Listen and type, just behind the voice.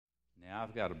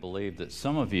I've got to believe that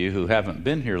some of you who haven't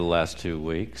been here the last 2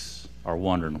 weeks are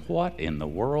wondering, what in the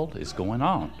world is going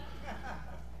on?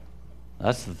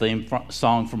 That's the theme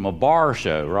song from a bar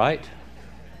show, right?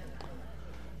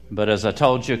 But as I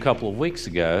told you a couple of weeks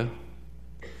ago,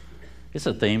 it's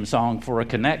a theme song for a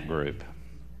Connect group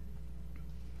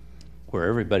where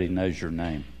everybody knows your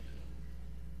name,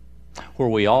 where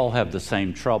we all have the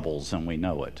same troubles and we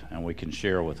know it and we can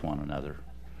share with one another,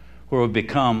 where we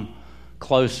become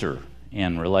closer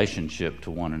in relationship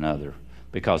to one another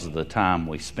because of the time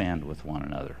we spend with one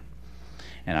another.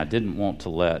 And I didn't want to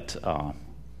let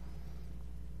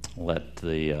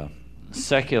the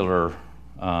secular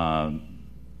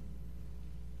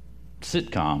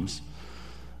sitcoms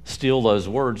steal those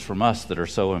words from us that are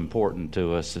so important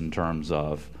to us in terms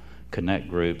of Connect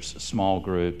groups, small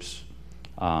groups,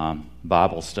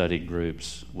 Bible study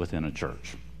groups within a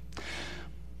church.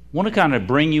 I want to kind of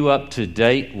bring you up to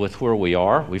date with where we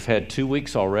are. We've had 2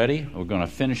 weeks already. We're going to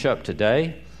finish up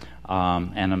today,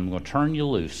 and I'm going to turn you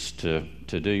loose to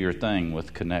do your thing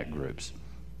with Connect groups.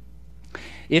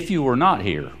 If you were not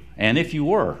here, and if you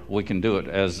were, we can do it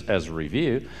as a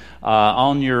review.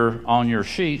 On your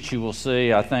sheets, you will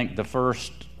see, I think, the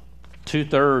first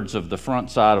 2/3 of the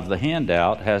front side of the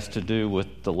handout has to do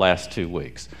with the last 2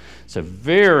 weeks. So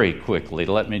very quickly,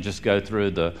 let me just go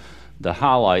through the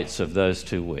highlights of those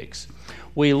 2 weeks.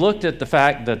 We looked at the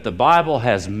fact that the Bible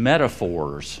has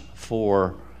metaphors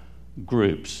for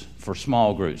groups, for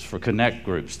small groups, for Connect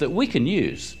groups that we can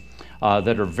use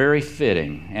that are very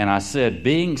fitting. And I said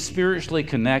being spiritually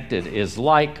connected is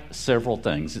like several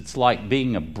things. It's like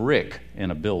being a brick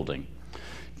in a building.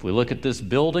 If we look at this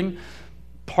building,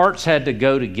 parts had to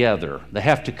go together. They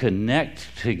have to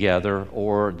connect together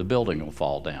or the building will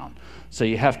fall down. So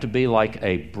you have to be like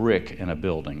a brick in a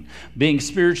building. Being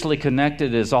spiritually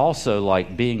connected is also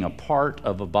like being a part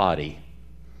of a body.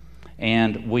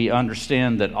 And we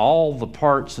understand that all the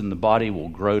parts in the body will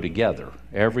grow together.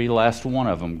 Every last one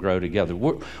of them grow together.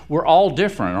 We're all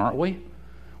different, aren't we?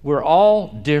 We're all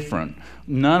different.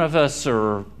 None of us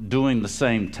are doing the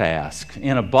same task.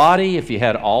 In a body, if you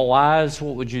had all eyes,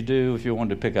 what would you do if you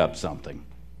wanted to pick up something?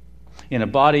 In a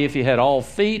body, if you had all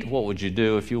feet, what would you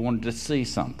do if you wanted to see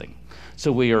something?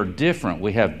 So we are different.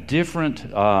 We have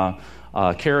different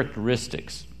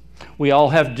characteristics. We all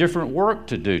have different work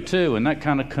to do too, and that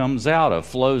kind of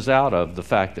flows out of the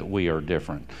fact that we are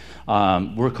different.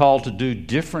 We're called to do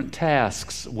different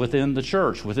tasks within the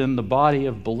church, within the body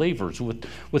of believers,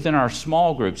 within our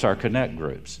small groups, our Connect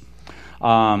groups.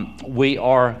 We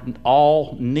are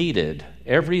all needed.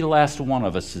 Every last one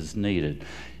of us is needed.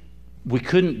 We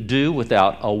couldn't do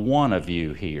without a one of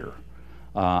you here.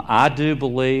 I do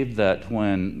believe that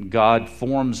when God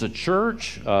forms a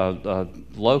church, a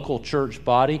local church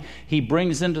body, He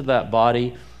brings into that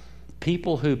body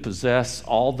people who possess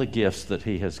all the gifts that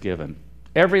He has given.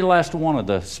 Every last one of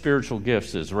the spiritual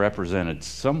gifts is represented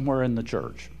somewhere in the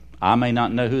church. I may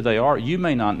not know who they are. You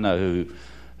may not know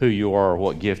who you are or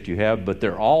what gift you have, but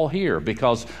they're all here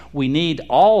because we need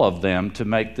all of them to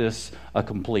make this a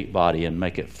complete body and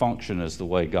make it function as the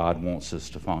way God wants us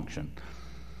to function.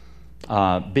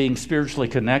 Being spiritually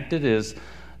connected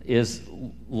is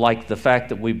like the fact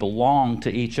that we belong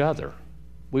to each other.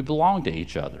 We belong to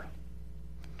each other.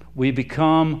 We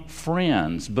become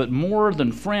friends, but more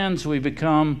than friends, we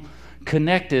become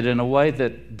connected in a way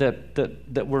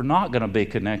that we're not going to be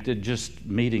connected just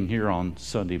meeting here on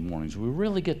Sunday mornings. We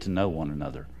really get to know one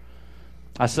another.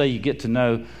 I say you get to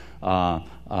know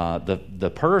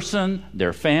the person,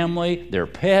 their family, their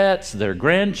pets, their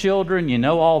grandchildren, you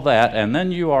know all that, and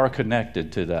then you are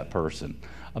connected to that person,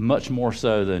 much more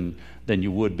so than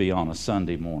you would be on a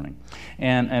Sunday morning.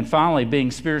 And finally,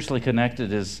 being spiritually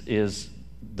connected is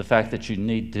the fact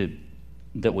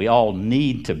that we all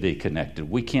need to be connected.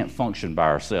 We can't function by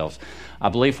ourselves. I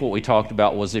believe what we talked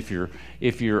about was if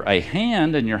you're a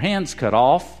hand and your hand's cut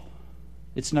off,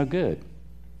 it's no good.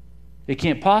 It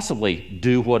can't possibly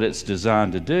do what it's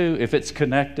designed to do if it's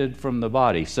connected from the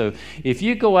body. So if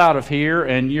you go out of here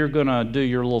and you're going to do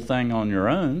your little thing on your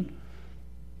own,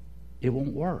 it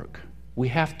won't work. We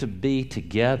have to be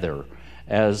together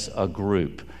as a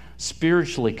group,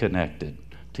 spiritually connected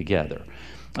together.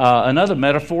 Another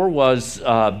metaphor was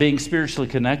being spiritually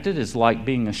connected is like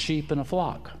being a sheep in a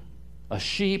flock. A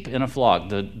sheep in a flock.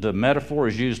 The metaphor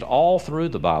is used all through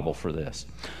the Bible for this.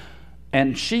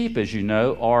 And sheep, as you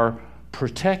know, are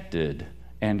protected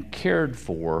and cared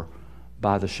for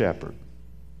by the shepherd.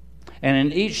 And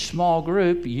in each small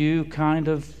group, you kind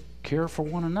of care for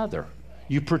one another.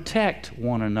 You protect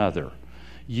one another.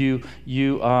 You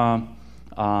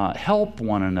help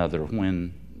one another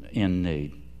when in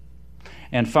need.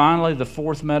 And finally, the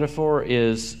fourth metaphor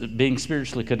is being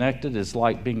spiritually connected is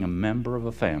like being a member of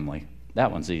a family.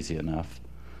 That one's easy enough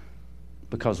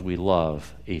because we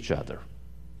love each other.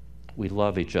 We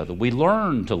love each other. We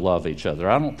learn to love each other.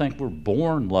 I don't think we're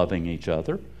born loving each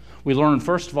other. We learn,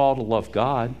 first of all, to love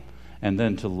God and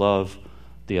then to love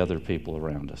the other people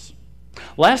around us.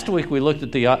 Last week, we looked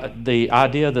at the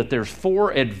idea that there's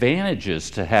 4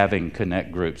 advantages to having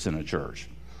connect groups in a church.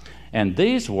 And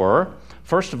these were,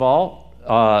 first of all,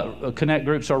 connect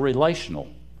groups are relational.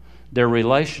 They're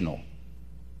relational.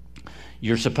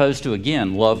 You're supposed to,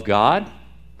 again, love God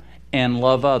and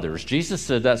love others. Jesus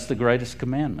said that's the greatest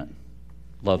commandment.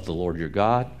 Love the Lord your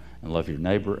God and love your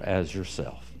neighbor as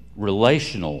yourself.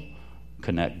 Relational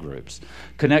connect groups.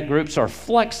 Connect groups are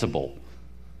flexible.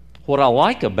 What I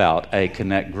like about a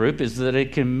connect group is that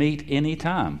it can meet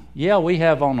anytime. Yeah, we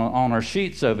have on our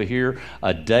sheets over here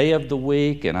a day of the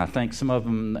week, and I think some of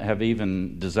them have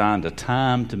even designed a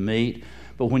time to meet.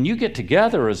 But when you get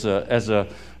together as a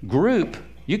group,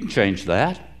 you can change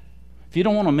that. If you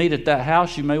don't want to meet at that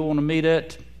house, you may want to meet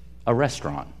at a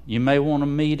restaurant. You may want to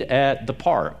meet at the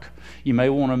park. You may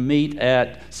want to meet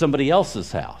at somebody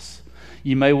else's house.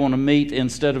 You may want to meet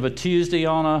instead of a Tuesday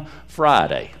on a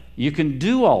Friday. You can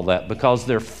do all that because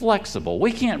they're flexible.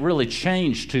 We can't really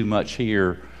change too much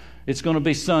here. It's going to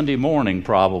be Sunday morning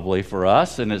probably for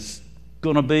us, and it's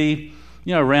going to be,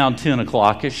 around 10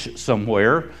 o'clock-ish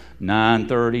somewhere,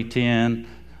 9:30, 10.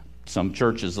 Some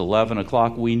churches 11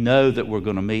 o'clock. We know that we're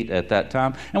going to meet at that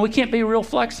time, and we can't be real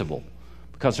flexible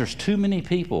because there's too many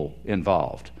people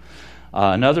involved.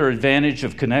 Another advantage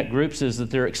of connect groups is that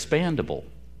they're expandable.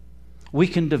 We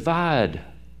can divide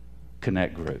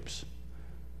connect groups.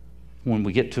 When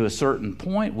we get to a certain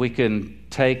point, we can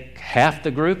take half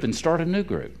the group and start a new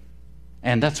group.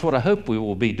 And that's what I hope we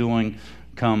will be doing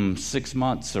come 6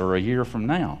 months or a year from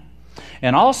now.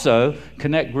 And also,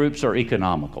 connect groups are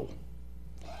economical.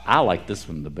 I like this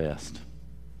one the best.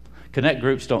 Connect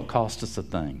groups don't cost us a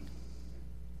thing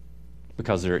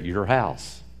because they're at your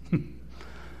house.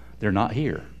 They're not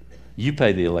here. You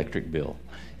pay the electric bill.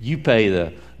 You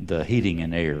pay the heating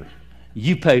and air.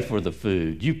 You pay for the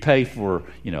food. You pay for,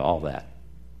 all that.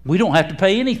 We don't have to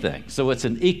pay anything. So it's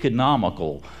an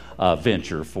economical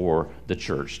venture for the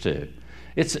church too.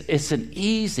 It's an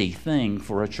easy thing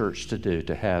for a church to do,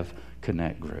 to have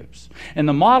connect groups. And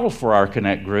the model for our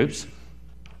connect groups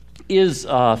is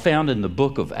found in the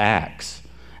book of Acts,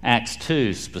 Acts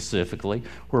 2 specifically,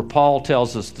 where Paul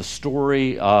tells us the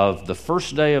story of the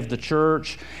first day of the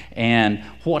church and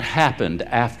what happened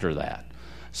after that.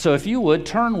 So if you would,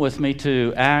 turn with me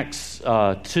to Acts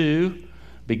 2,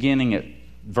 beginning at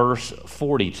verse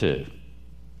 42.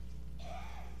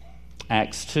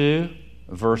 Acts 2,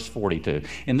 verse 42.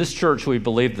 In this church, we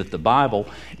believe that the Bible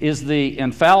is the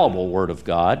infallible Word of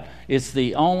God. It's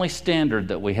the only standard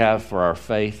that we have for our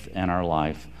faith and our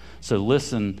life. So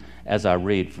listen as I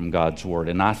read from God's Word.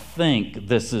 And I think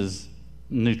this is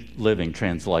New Living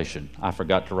Translation. I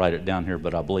forgot to write it down here,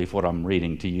 but I believe what I'm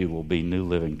reading to you will be New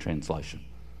Living Translation.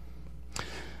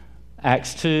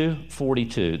 Acts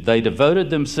 2:42. They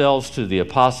devoted themselves to the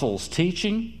apostles'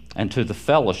 teaching and to the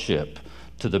fellowship,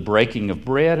 to the breaking of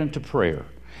bread and to prayer.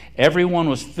 Everyone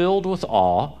was filled with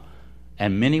awe,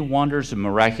 and many wonders and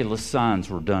miraculous signs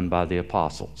were done by the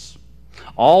apostles.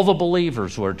 All the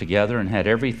believers were together and had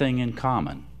everything in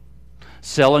common.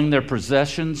 Selling their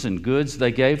possessions and goods,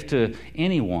 they gave to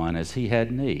anyone as he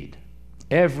had need.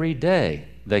 Every day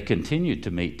they continued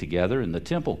to meet together in the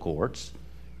temple courts.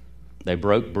 They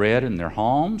broke bread in their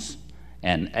homes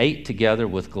and ate together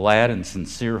with glad and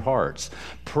sincere hearts,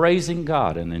 praising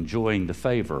God and enjoying the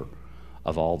favor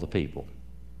of all the people.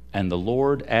 And the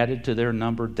Lord added to their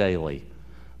number daily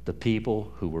the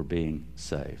people who were being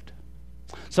saved.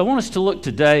 So I want us to look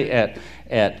today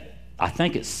at I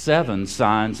think it's 7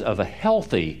 signs of a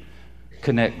healthy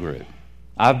connect group.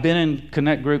 I've been in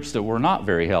connect groups that were not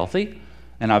very healthy,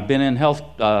 and I've been in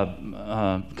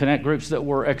connect groups that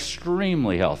were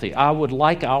extremely healthy. I would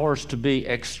like ours to be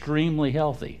extremely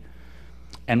healthy.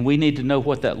 And we need to know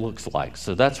what that looks like.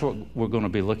 So that's what we're going to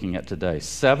be looking at today.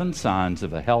 7 signs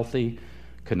of a healthy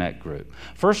connect group.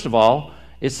 First of all,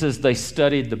 it says they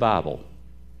studied the Bible.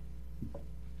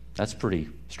 That's pretty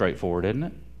straightforward, isn't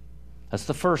it? That's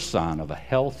the first sign of a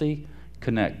healthy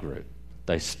connect group.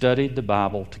 They studied the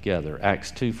Bible together.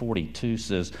 Acts 2:42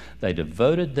 says they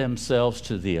devoted themselves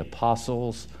to the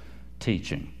apostles'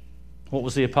 teaching. What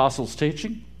was the apostles'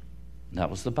 teaching? That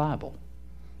was the Bible.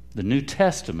 The New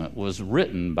Testament was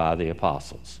written by the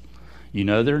apostles. You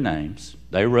know their names.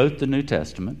 They wrote the New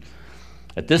Testament.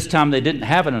 At this time, they didn't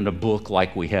have it in a book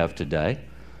like we have today,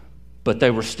 but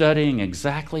they were studying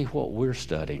exactly what we're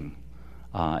studying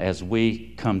as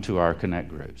we come to our connect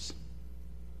groups.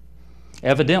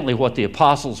 Evidently, what the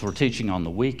apostles were teaching on the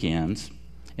weekends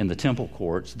in the temple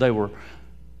courts, they were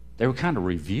kind of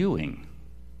reviewing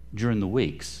during the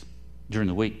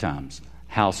week times,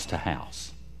 house to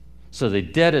house. So they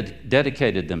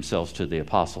dedicated themselves to the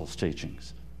apostles'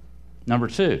 teachings. Number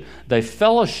 2, they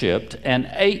fellowshipped and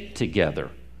ate together.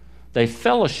 They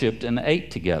fellowshipped and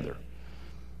ate together.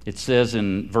 It says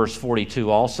in verse 42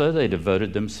 also, they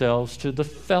devoted themselves to the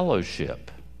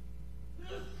fellowship.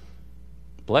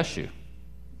 Bless you.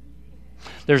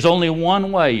 There's only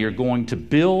one way you're going to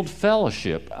build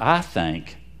fellowship, I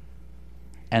think,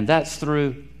 and that's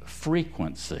through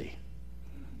frequency.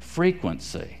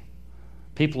 Frequency.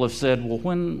 People have said, well,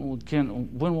 when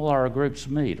will our groups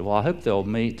meet? Well, I hope they'll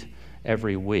meet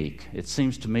every week. It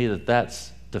seems to me that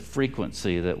that's the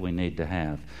frequency that we need to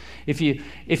have. If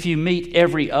you meet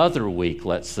every other week,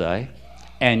 let's say,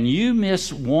 and you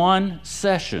miss one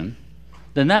session,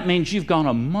 then that means you've gone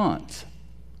a month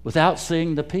without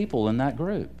seeing the people in that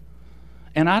group.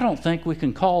 And I don't think we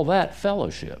can call that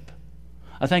fellowship.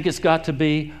 I think it's got to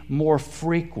be more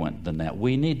frequent than that.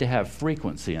 We need to have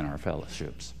frequency in our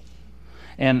fellowships.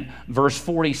 And verse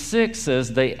 46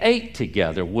 says they ate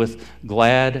together with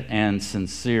glad and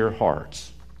sincere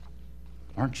hearts.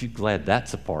 Aren't you glad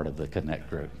that's a part of the Connect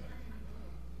group?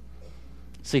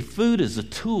 See, food is a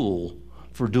tool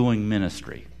for doing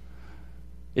ministry.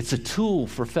 It's a tool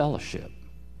for fellowship.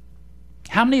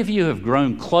 How many of you have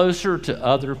grown closer to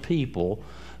other people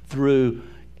through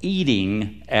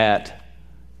eating at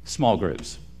small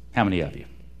groups? How many of you?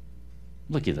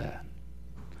 Look at that.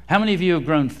 How many of you have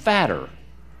grown fatter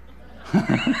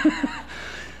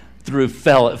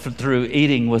through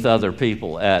eating with other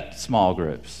people at small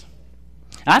groups?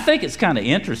 I think it's kind of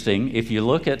interesting if you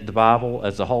look at the Bible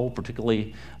as a whole,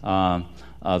 particularly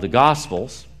the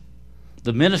Gospels,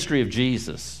 the ministry of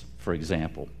Jesus, for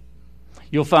example.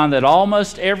 You'll find that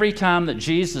almost every time that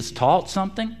Jesus taught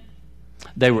something,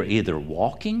 they were either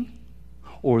walking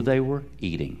or they were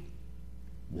eating.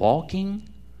 Walking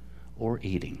or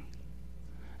eating.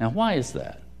 Now, why is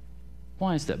that?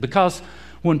 Why is that? Because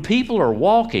when people are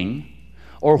walking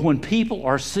or when people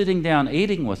are sitting down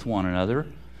eating with one another,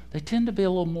 they tend to be a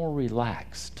little more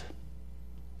relaxed.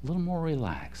 A little more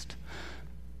relaxed.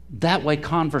 That way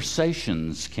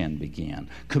conversations can begin.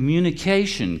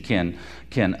 Communication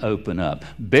can open up.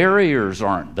 Barriers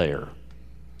aren't there.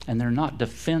 And they're not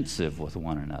defensive with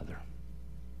one another.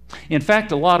 In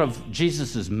fact, a lot of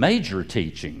Jesus' major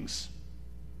teachings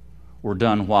were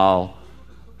done while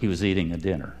he was eating a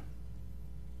dinner.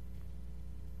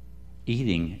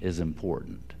 Eating is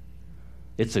important.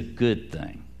 It's a good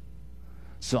thing.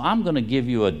 So I'm going to give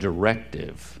you a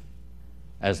directive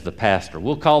as the pastor.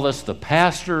 We'll call this the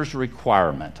pastor's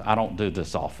requirement. I don't do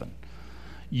this often.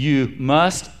 You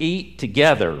must eat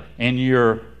together in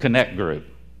your Connect group.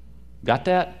 Got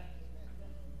that?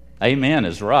 Amen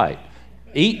is right.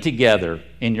 Eat together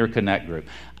in your Connect group.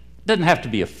 Doesn't have to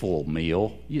be a full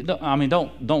meal.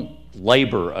 Don't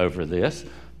labor over this,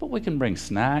 but we can bring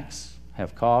snacks,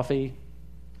 have coffee,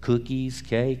 cookies,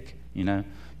 cake.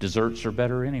 Desserts are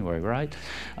better anyway, right?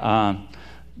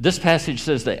 This passage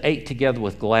says they ate together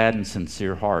with glad and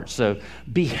sincere hearts. So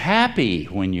be happy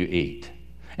when you eat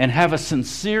and have a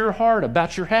sincere heart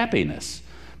about your happiness,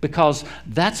 because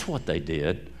that's what they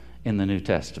did in the New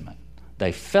Testament.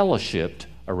 They fellowshipped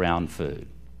around food.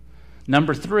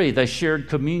 Number 3, they shared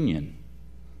communion.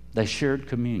 They shared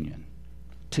communion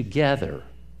together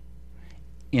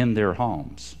in their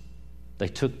homes. They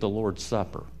took the Lord's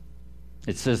Supper.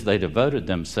 It says they devoted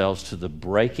themselves to the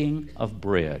breaking of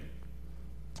bread.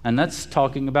 And that's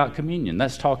talking about communion.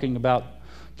 That's talking about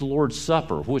the Lord's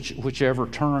Supper, whichever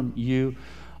term you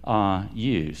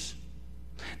use.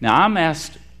 Now, I'm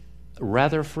asked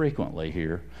rather frequently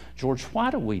here, George, why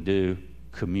do we do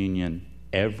communion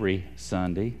every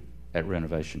Sunday at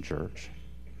Renovation Church?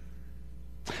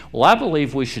 Well, I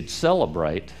believe we should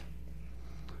celebrate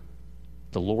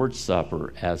the Lord's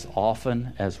Supper as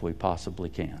often as we possibly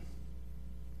can.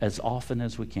 As often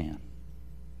as we can.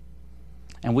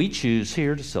 And we choose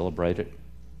here to celebrate it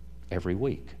every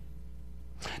week.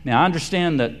 Now, I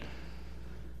understand that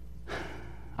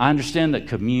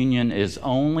communion is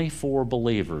only for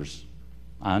believers.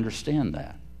 I understand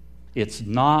that. It's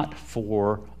not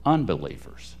for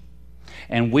unbelievers.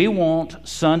 And we want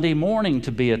Sunday morning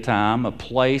to be a time, a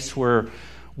place where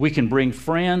we can bring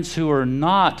friends who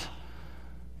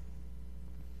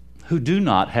do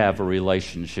not have a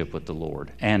relationship with the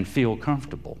Lord and feel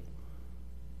comfortable.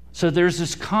 So there's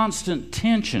this constant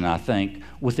tension, I think,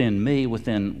 within me,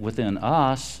 within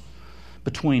us,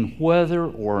 between whether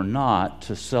or not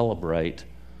to celebrate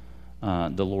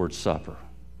the Lord's Supper.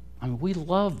 I mean, we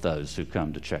love those who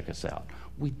come to check us out.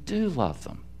 We do love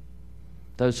them.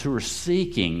 Those who are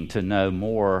seeking to know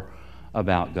more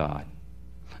about God.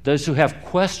 Those who have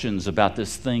questions about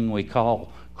this thing we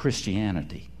call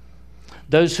Christianity.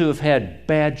 Those who have had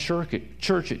bad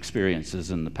church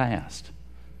experiences in the past.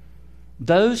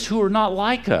 Those who are not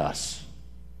like us.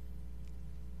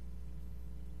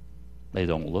 They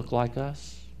don't look like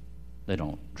us. They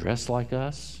don't dress like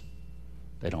us.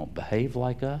 They don't behave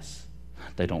like us.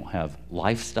 They don't have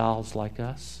lifestyles like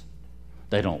us.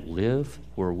 They don't live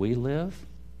where we live.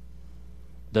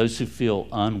 Those who feel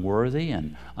unworthy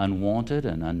and unwanted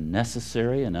and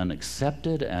unnecessary and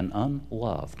unaccepted and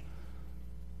unloved.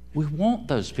 We want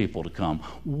those people to come.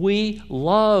 We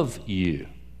love you.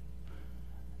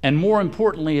 And more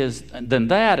importantly than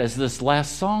that, as this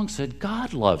last song said,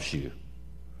 God loves you.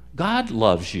 God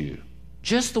loves you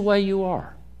just the way you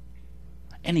are.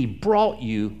 And He brought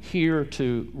you here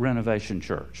to Renovation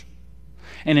Church.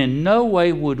 And in no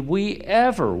way would we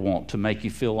ever want to make you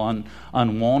feel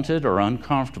unwanted or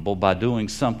uncomfortable by doing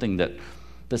something that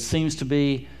seems to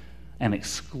be an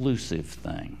exclusive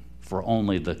thing for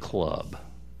only the club.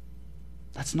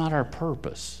 That's not our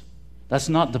purpose. That's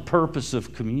not the purpose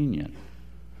of communion.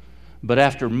 But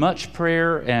after much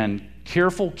prayer and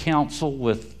careful counsel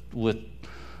with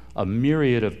a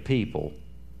myriad of people,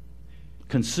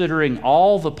 considering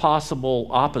all the possible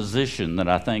opposition that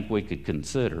I think we could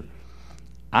consider,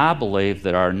 I believe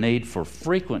that our need for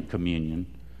frequent communion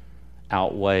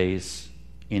outweighs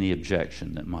any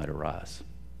objection that might arise.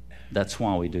 That's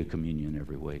why we do communion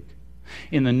every week.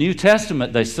 In the New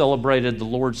Testament, they celebrated the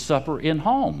Lord's Supper in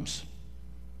homes.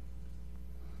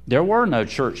 There were no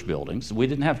church buildings. We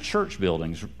didn't have church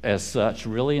buildings as such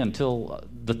really until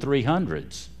the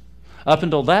 300s. Up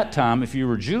until that time, if you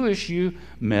were Jewish, you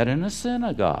met in a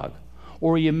synagogue,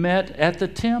 or you met at the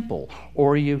temple,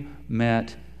 or you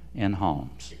met in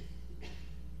homes.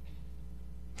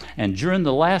 And during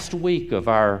the last week of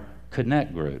our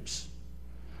Connect groups,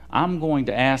 I'm going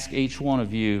to ask each one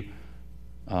of you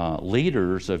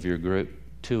leaders of your group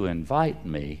to invite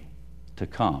me to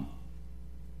come.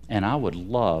 And I would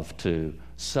love to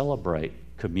celebrate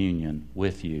communion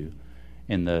with you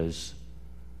in those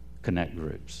Connect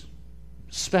groups.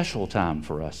 Special time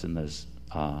for us in those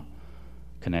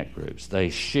Connect groups. They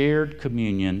shared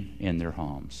communion in their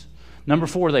homes. Number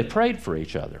 4, they prayed for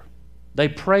each other. They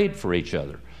prayed for each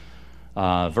other.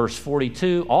 Verse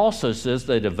 42 also says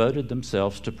they devoted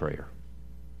themselves to prayer.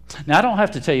 Now, I don't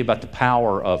have to tell you about the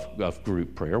power of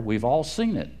group prayer. We've all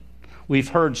seen it. We've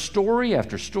heard story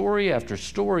after story after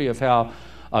story of how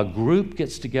a group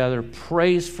gets together,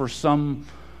 prays for some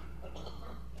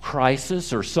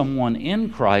crisis or someone in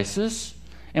crisis,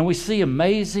 and we see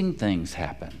amazing things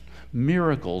happen,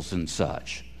 miracles and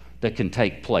such that can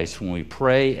take place when we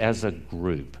pray as a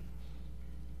group.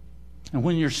 And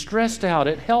when you're stressed out,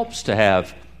 it helps to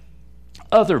have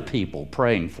other people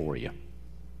praying for you.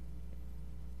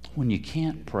 When you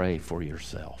can't pray for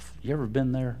yourself. You ever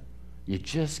been there? You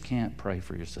just can't pray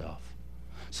for yourself.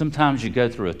 Sometimes you go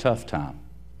through a tough time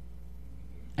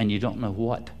and you don't know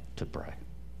what to pray.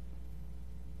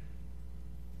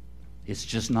 It's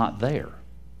just not there.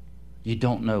 You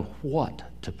don't know what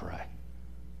to pray.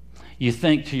 You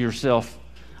think to yourself,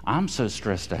 I'm so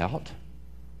stressed out.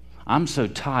 I'm so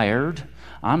tired.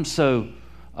 I'm so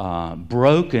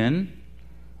broken.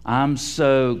 I'm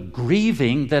so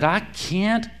grieving that I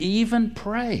can't even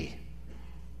pray.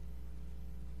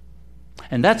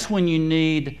 And that's when you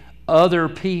need other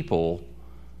people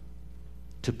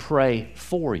to pray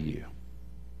for you.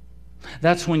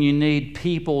 That's when you need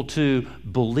people to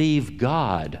believe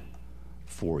God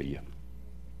for you.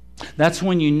 That's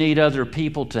when you need other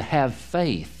people to have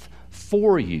faith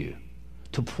for you,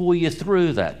 to pull you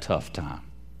through that tough time.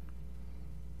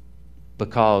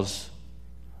 Because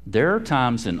there are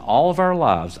times in all of our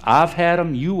lives, I've had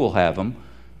them, you will have them,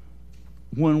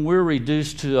 when we're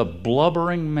reduced to a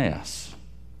blubbering mess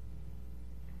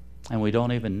and we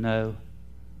don't even know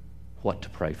what to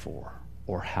pray for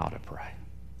or how to pray.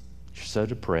 You're so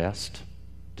depressed,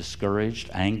 discouraged,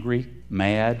 angry,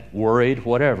 mad, worried,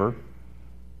 whatever,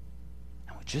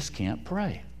 and we just can't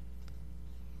pray.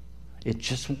 It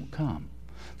just won't come.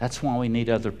 That's why we need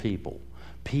other people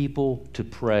to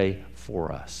pray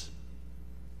for us.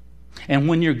 And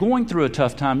when you're going through a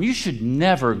tough time, you should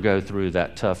never go through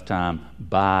that tough time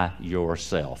by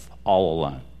yourself, all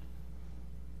alone.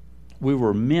 We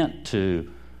were meant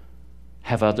to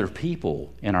have other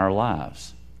people in our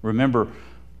lives. Remember,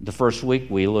 the first week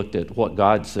we looked at what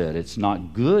God said. It's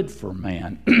not good for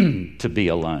man to be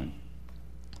alone.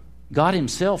 God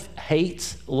Himself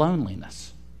hates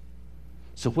loneliness.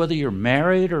 So whether you're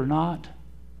married or not,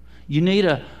 you need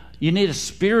a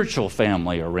spiritual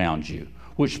family around you,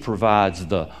 which provides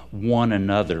the one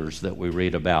another's that we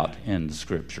read about in the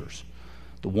Scriptures,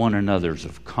 the one another's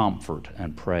of comfort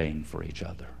and praying for each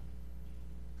other.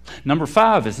 Number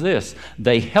 5 is this: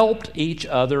 they helped each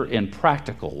other in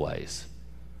practical ways.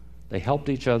 They helped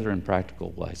each other in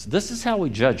practical ways. This is how we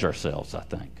judge ourselves, I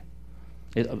think.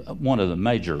 One of the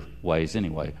major ways,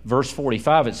 anyway. Verse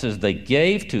 45, it says, they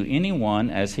gave to anyone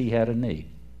as he had a need.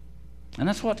 And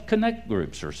that's what connect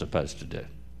groups are supposed to do.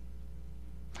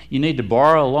 You need to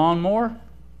borrow a lawnmower?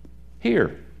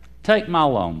 Here, take my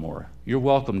lawnmower. You're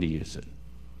welcome to use it.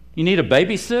 You need a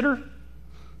babysitter?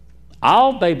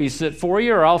 I'll babysit for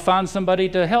you, or I'll find somebody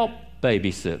to help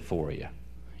babysit for you.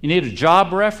 You need a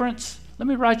job reference? Let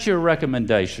me write you a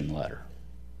recommendation letter.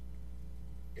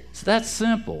 It's that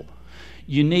simple.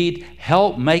 You need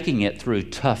help making it through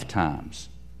tough times.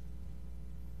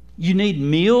 You need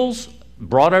meals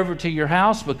brought over to your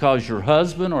house because your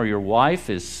husband or your wife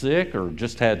is sick or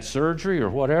just had surgery or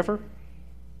whatever.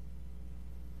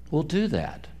 We'll do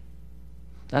that.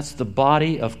 That's the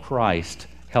body of Christ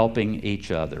helping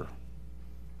each other.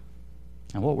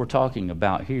 And what we're talking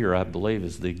about here, I believe,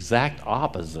 is the exact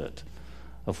opposite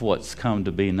of what's come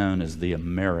to be known as the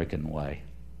American way.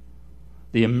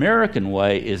 The American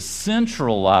way is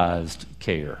centralized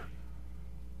care.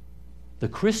 The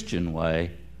Christian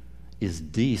way is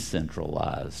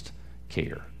decentralized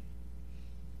care.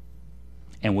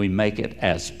 And we make it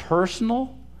as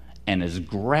personal and as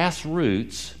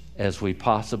grassroots as we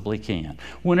possibly can.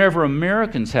 Whenever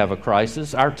Americans have a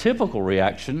crisis, our typical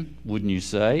reaction, wouldn't you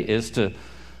say, is to,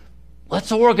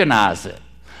 let's organize it.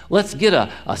 Let's get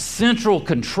a central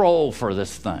control for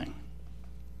this thing.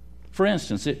 For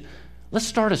instance, let's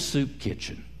start a soup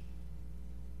kitchen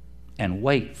and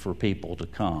wait for people to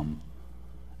come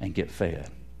and get fed.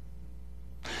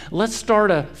 Let's start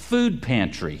a food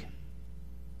pantry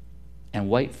and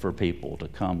wait for people to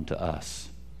come to us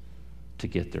to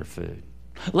get their food.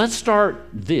 Let's start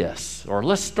this, or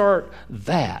let's start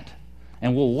that,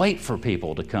 and we'll wait for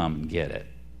people to come and get it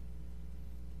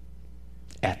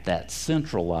at that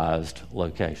centralized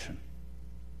location.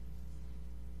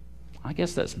 I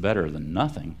guess that's better than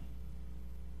nothing,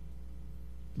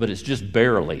 but it's just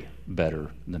barely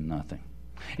better than nothing.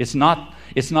 It's not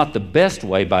the best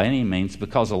way by any means,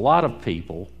 because a lot of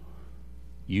people,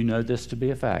 you know this to be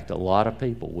a fact, a lot of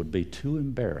people would be too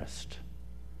embarrassed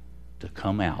to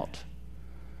come out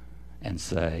and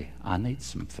say, I need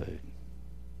some food.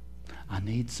 I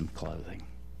need some clothing.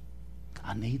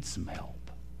 I need some help.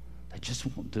 They just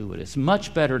won't do it. It's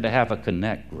much better to have a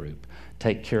connect group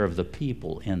take care of the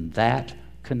people in that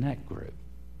connect group.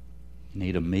 You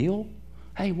need a meal?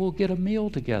 Hey, we'll get a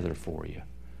meal together for you.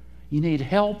 You need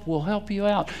help? We'll help you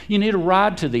out. You need a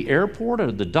ride to the airport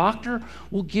or the doctor?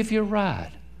 We'll give you a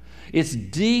ride. It's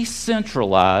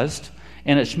decentralized,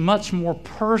 and it's much more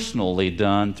personally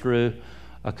done through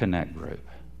a connect group.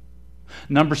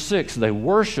 Number 6, they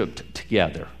worshiped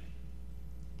together.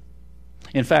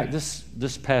 In fact,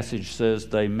 this passage says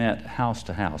they met house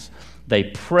to house. They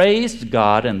praised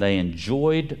God and they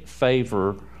enjoyed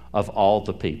favor of all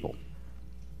the people.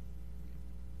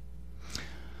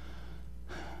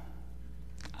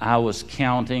 I was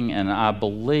counting, and I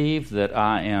believe that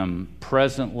I am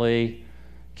presently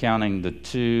counting the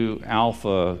 2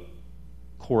 Alpha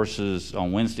courses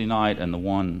on Wednesday night and the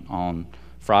one on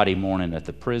Friday morning at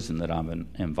the prison that I'm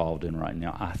involved in right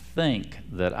now. I think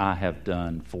that I have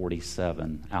done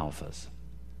 47 Alphas.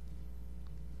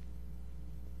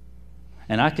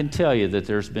 And I can tell you that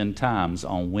there's been times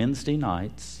on Wednesday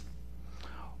nights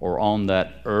or on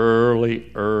that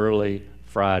early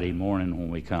Friday morning when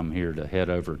we come here to head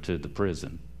over to the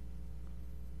prison,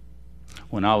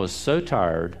 when I was so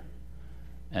tired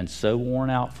and so worn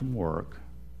out from work,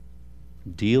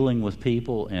 dealing with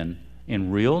people in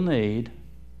real need,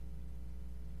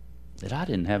 that I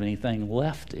didn't have anything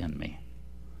left in me.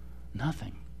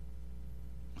 Nothing.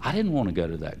 I didn't want to go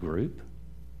to that group.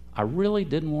 I really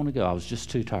didn't want to go. I was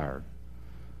just too tired.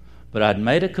 But I'd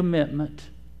made a commitment,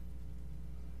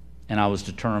 and I was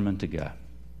determined to go.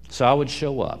 So I would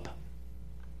show up,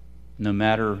 no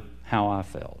matter how I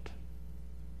felt.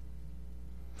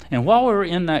 And while we were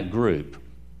in that group,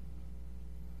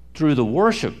 through the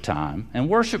worship time, and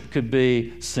worship could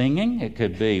be singing, it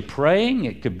could be praying,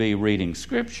 it could be reading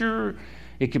scripture,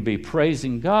 it could be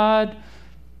praising God.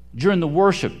 During the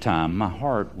worship time, my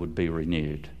heart would be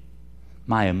renewed.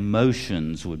 My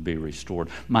emotions would be restored.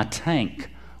 My tank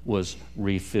was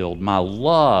refilled. My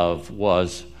love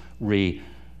was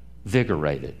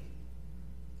revigorated.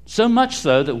 So much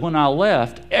so that when I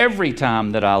left, every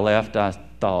time that I left, I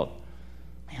thought,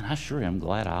 Man, I sure am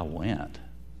glad I went.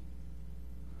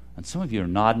 And some of you are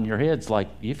nodding your heads like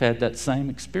you've had that same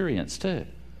experience too.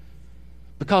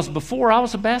 Because before I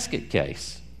was a basket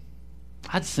case.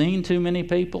 I'd seen too many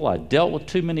people. I'd dealt with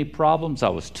too many problems. I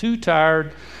was too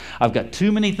tired. I've got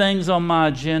too many things on my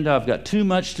agenda. I've got too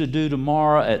much to do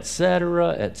tomorrow, etc.,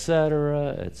 etc.,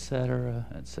 etc.,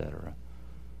 etc.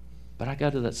 But I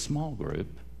go to that small group,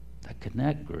 that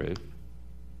connect group,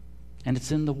 and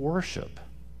it's in the worship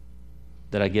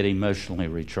that I get emotionally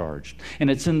recharged.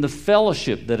 And it's in the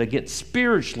fellowship that I get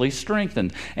spiritually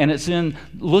strengthened. And it's in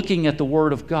looking at the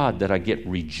Word of God that I get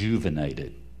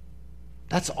rejuvenated.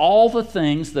 That's all the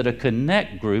things that a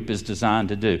connect group is designed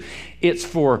to do. It's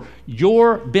for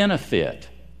your benefit.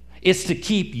 It's to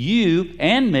keep you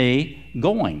and me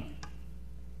going.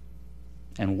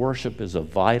 And worship is of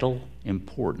vital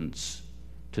importance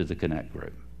to the connect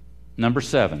group. Number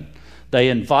 7, they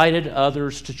invited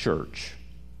others to church.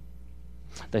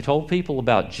 They told people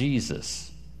about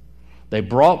Jesus. They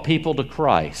brought people to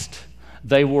Christ.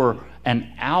 They were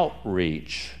an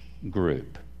outreach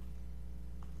group.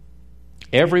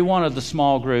 Every one of the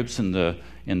small groups in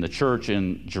the church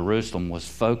in Jerusalem was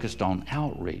focused on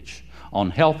outreach,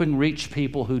 on helping reach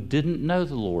people who didn't know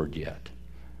the Lord yet.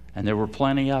 And there were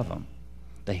plenty of them.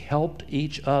 They helped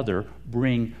each other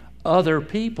bring other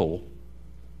people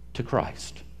to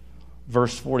Christ.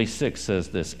 Verse 46 says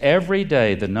this, every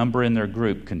day the number in their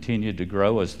group continued to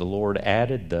grow as the Lord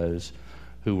added those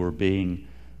who were being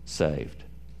saved.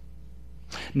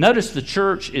 Notice the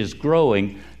church is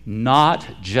growing not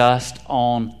just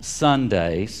on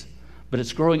Sundays, but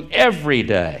it's growing every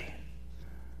day.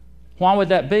 Why would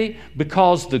that be?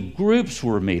 Because the groups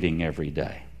were meeting every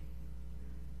day.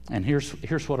 And here's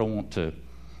what I want to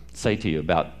say to you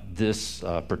about this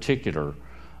particular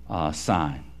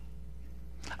sign.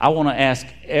 I want to ask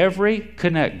every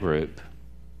connect group,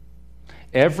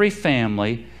 every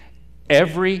family,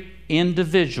 every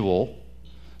individual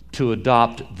to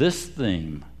adopt this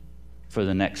theme for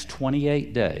the next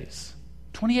 28 days.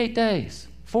 28 days,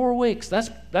 4 weeks.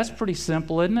 That's pretty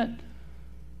simple, isn't it?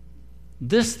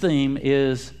 This theme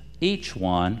is each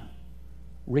one,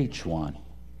 reach one.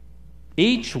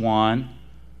 Each one,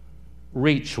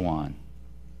 reach one.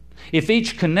 If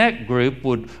each connect group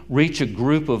would reach a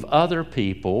group of other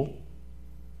people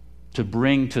to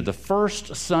bring to the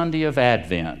first Sunday of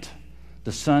Advent,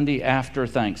 the Sunday after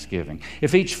Thanksgiving.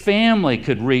 If each family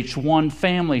could reach one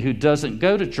family who doesn't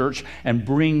go to church and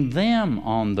bring them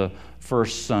on the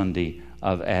first Sunday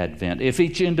of Advent. If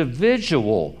each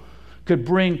individual could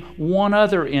bring one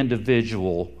other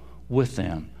individual with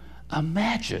them.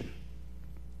 Imagine.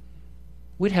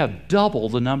 We'd have double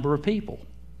the number of people.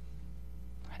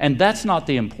 And that's not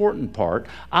the important part.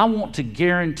 I want to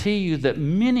guarantee you that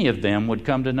many of them would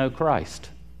come to know Christ.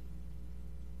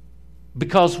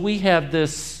 Because we have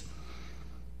this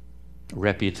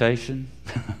reputation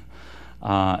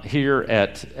here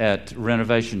at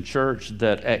Renovation Church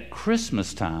that at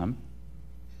Christmas time,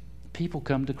 people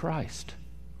come to Christ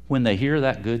when they hear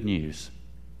that good news.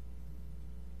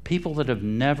 People that have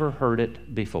never heard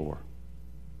it before.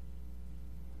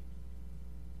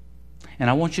 And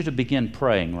I want you to begin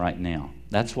praying right now.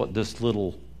 That's what this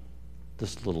little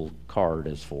card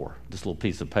is for. This little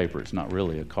piece of paper. It's not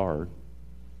really a card.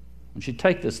 I want you to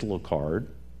take this little card,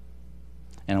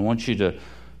 and I want you to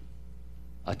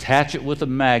attach it with a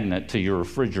magnet to your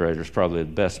refrigerator, is probably the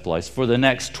best place, for the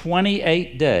next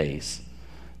 28 days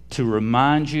to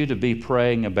remind you to be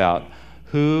praying about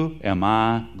who am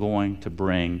I going to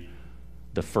bring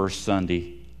the first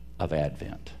Sunday of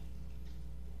Advent.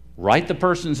 Write the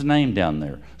person's name down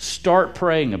there. Start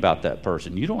praying about that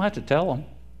person. You don't have to tell them.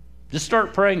 Just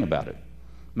start praying about it.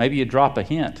 Maybe you drop a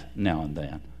hint now and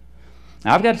then.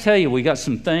 Now, I've got to tell you, we got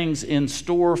some things in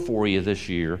store for you this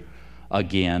year,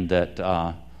 again, that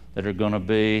are going to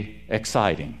be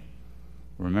exciting.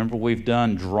 Remember, we've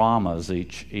done dramas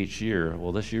each year.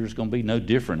 Well, this year is going to be no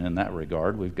different in that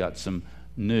regard. We've got some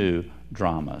new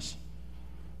dramas,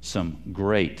 some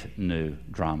great new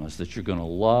dramas that you're going to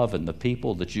love, and the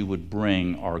people that you would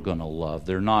bring are going to love.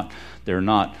 They're not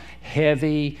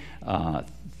heavy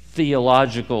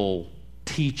theological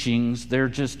teachings. They're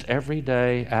just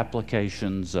everyday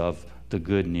applications of the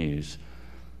good news.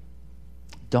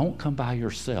 Don't come by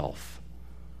yourself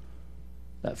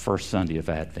that first Sunday of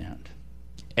Advent.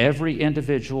 Every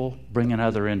individual, bring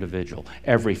another individual.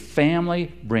 Every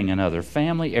family, bring another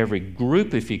family. Every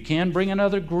group, if you can, bring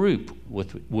another group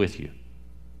with you.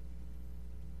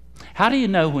 How do you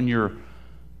know when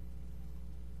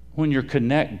your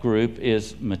connect group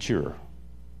is mature?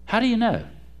 How do you know?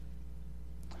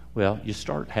 Well, you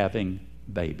start having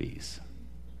babies.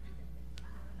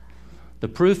 The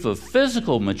proof of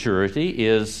physical maturity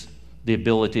is the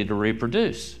ability to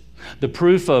reproduce. The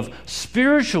proof of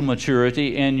spiritual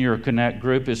maturity in your connect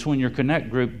group is when your connect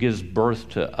group gives birth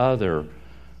to other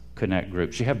connect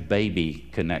groups. You have baby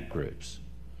connect groups.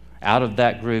 Out of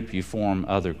that group, you form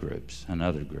other groups and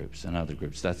other groups and other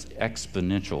groups. That's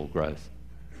exponential growth.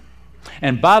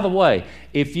 And by the way,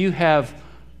 if your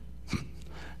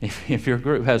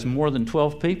group has more than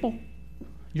 12 people,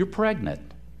 you're pregnant.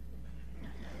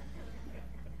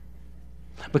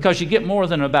 Because you get more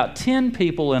than about 10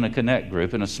 people in a connect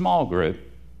group, in a small group,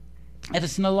 and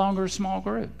it's no longer a small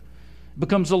group. It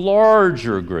becomes a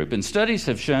larger group. And studies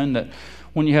have shown that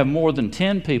when you have more than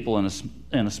 10 people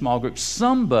in a small group,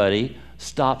 somebody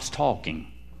stops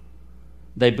talking.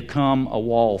 They become a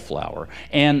wallflower.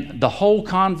 And the whole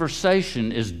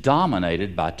conversation is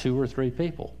dominated by 2 or 3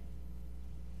 people.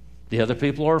 The other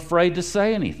people are afraid to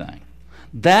say anything.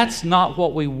 That's not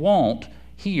what we want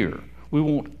here. We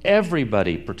want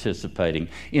everybody participating.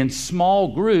 In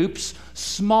small groups,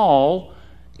 small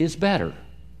is better.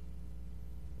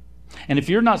 And if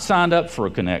you're not signed up for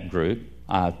a connect group,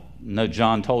 I know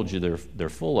John told you they're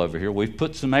full over here. We've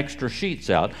put some extra sheets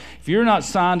out. If you're not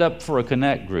signed up for a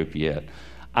connect group yet,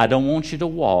 I don't want you to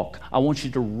walk. I want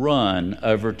you to run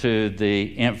over to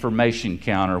the information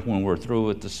counter when we're through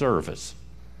with the service.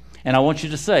 And I want you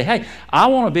to say, hey, I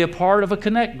want to be a part of a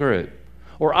connect group.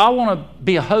 Or I want to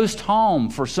be a host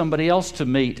home for somebody else to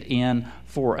meet in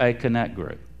for a connect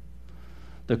group.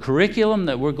 The curriculum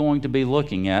that we're going to be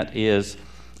looking at is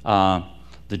the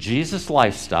Jesus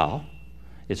Lifestyle.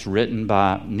 It's written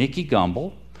by Nicky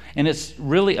Gumbel, and it's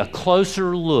really a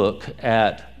closer look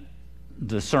at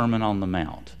the Sermon on the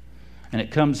Mount. And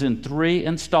it comes in 3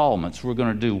 installments. We're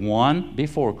going to do 1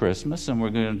 before Christmas, and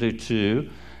we're going to do 2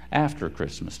 after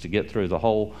Christmas to get through the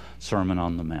whole Sermon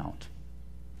on the Mount.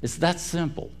 It's that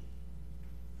simple.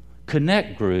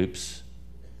 Connect groups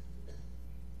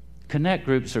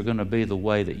are going to be the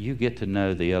way that you get to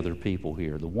know the other people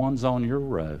here, the ones on your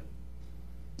row,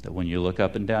 that when you look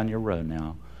up and down your row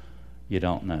now, you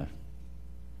don't know.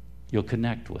 You'll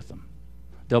connect with them.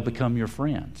 They'll become your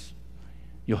friends.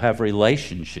 You'll have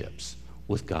relationships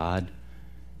with God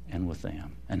and with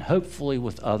them, and hopefully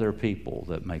with other people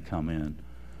that may come in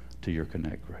to your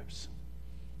connect groups.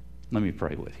 Let me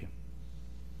pray with you.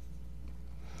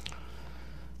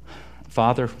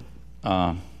 Father,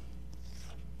 I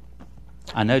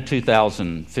know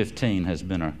 2015 has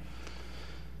been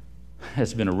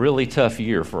a really tough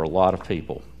year for a lot of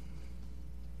people.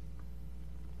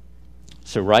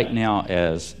 So right now,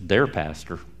 as their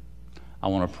pastor, I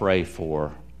want to pray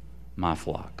for my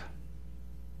flock.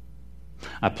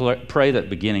 I pray that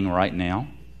beginning right now,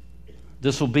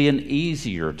 this will be an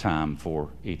easier time for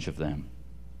each of them.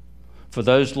 For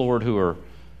those, Lord, who are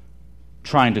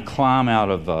trying to climb out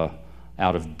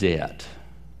of debt,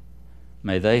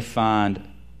 may they find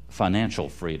financial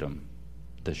freedom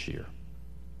this year.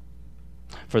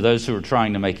 For those who are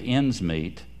trying to make ends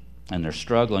meet and they're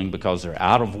struggling because they're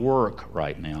out of work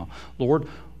right now, Lord,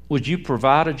 would you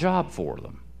provide a job for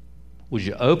them? Would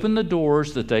you open the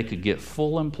doors that they could get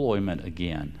full employment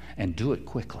again and do it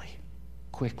quickly?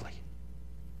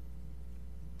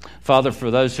 Father, for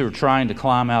those who are trying to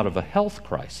climb out of a health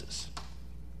crisis,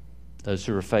 those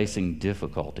who are facing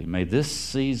difficulty, may this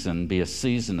season be a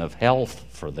season of health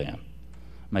for them.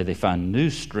 May they find new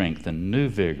strength and new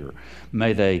vigor.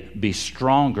 May they be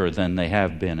stronger than they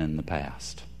have been in the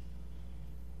past.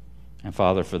 And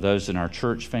Father, for those in our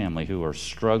church family who are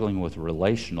struggling with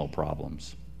relational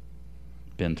problems,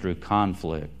 been through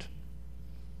conflict.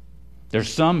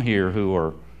 There's some here who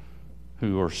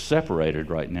are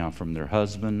separated right now from their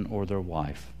husband or their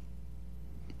wife.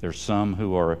 There's some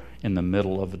who are in the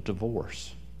middle of a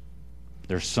divorce.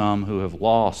 There's some who have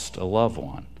lost a loved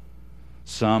one.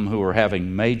 Some who are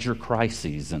having major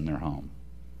crises in their home.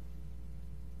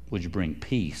 Would you bring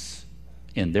peace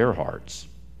in their hearts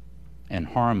and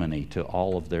harmony to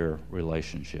all of their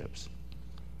relationships?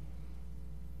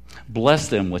 Bless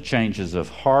them with changes of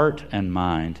heart and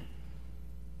mind,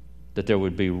 that there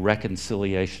would be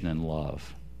reconciliation and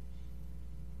love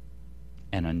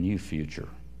and a new future,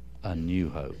 a new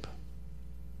hope.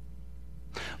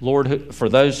 Lord, for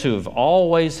those who have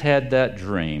always had that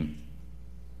dream,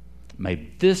 may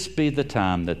this be the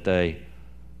time that they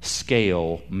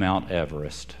scale Mount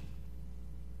Everest.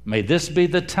 May this be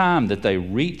the time that they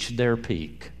reach their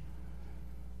peak.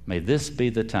 May this be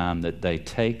the time that they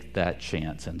take that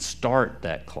chance and start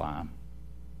that climb.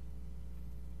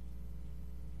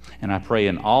 And I pray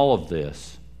in all of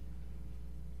this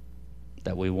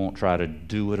that we won't try to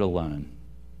do it alone.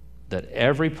 That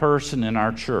every person in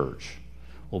our church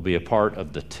will be a part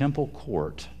of the temple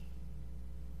court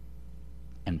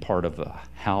and part of a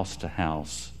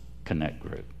house-to-house connect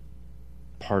group,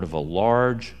 part of a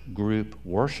large group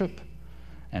worship,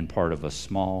 and part of a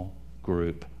small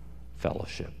group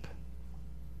fellowship.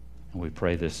 And we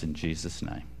pray this in Jesus'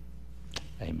 name.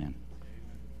 Amen.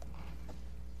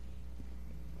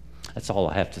 That's all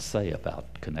I have to say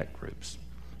about connect groups.